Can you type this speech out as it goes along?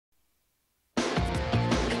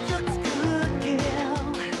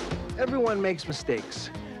Everyone makes mistakes.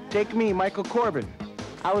 Take me, Michael Corbin.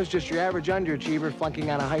 I was just your average underachiever flunking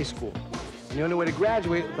out of high school. And the only way to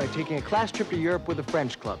graduate was by taking a class trip to Europe with a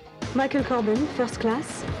French club. Michael Corbin, first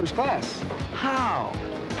class. First class? How?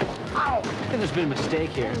 Ow! There's been a mistake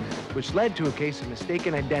here, which led to a case of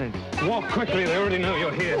mistaken identity. Walk quickly, they already know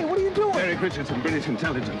you're here. Hey, what are you doing? Eric Richardson, British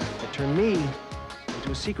intelligence. It turned me into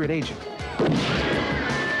a secret agent.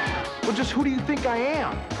 Well, just who do you think I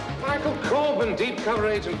am? Michael Corbin, deep cover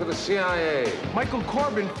agent for the CIA. Michael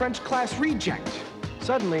Corbin, French class reject.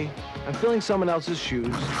 Suddenly, I'm filling someone else's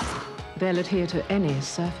shoes. They'll adhere to any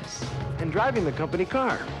surface. And driving the company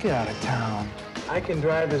car. Get out of town. I can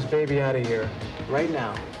drive this baby out of here right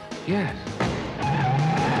now. Yes.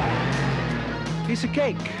 Piece of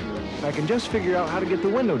cake. I can just figure out how to get the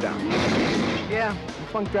window down. Yeah, I'm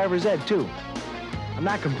funk driver's ed, too. I'm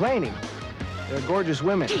not complaining. They're gorgeous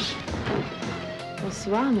women.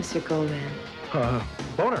 Bonsoir, Monsieur Corbin.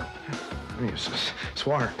 Boner.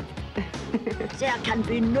 Soir. There can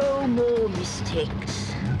be no more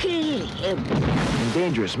mistakes. Kill him. And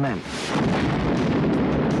dangerous men.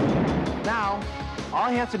 Now, all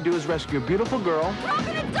I have to do is rescue a beautiful girl. We're all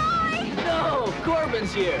gonna die! No,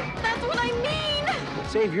 Corbin's here. That's what I mean!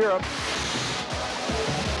 Save Europe.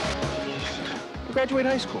 Graduate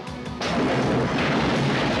high school.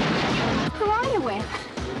 Who are you with?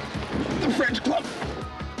 The French club.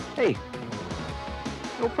 Hey,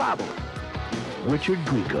 no problem. Richard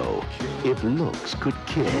Grieco, if looks could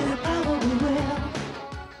kill.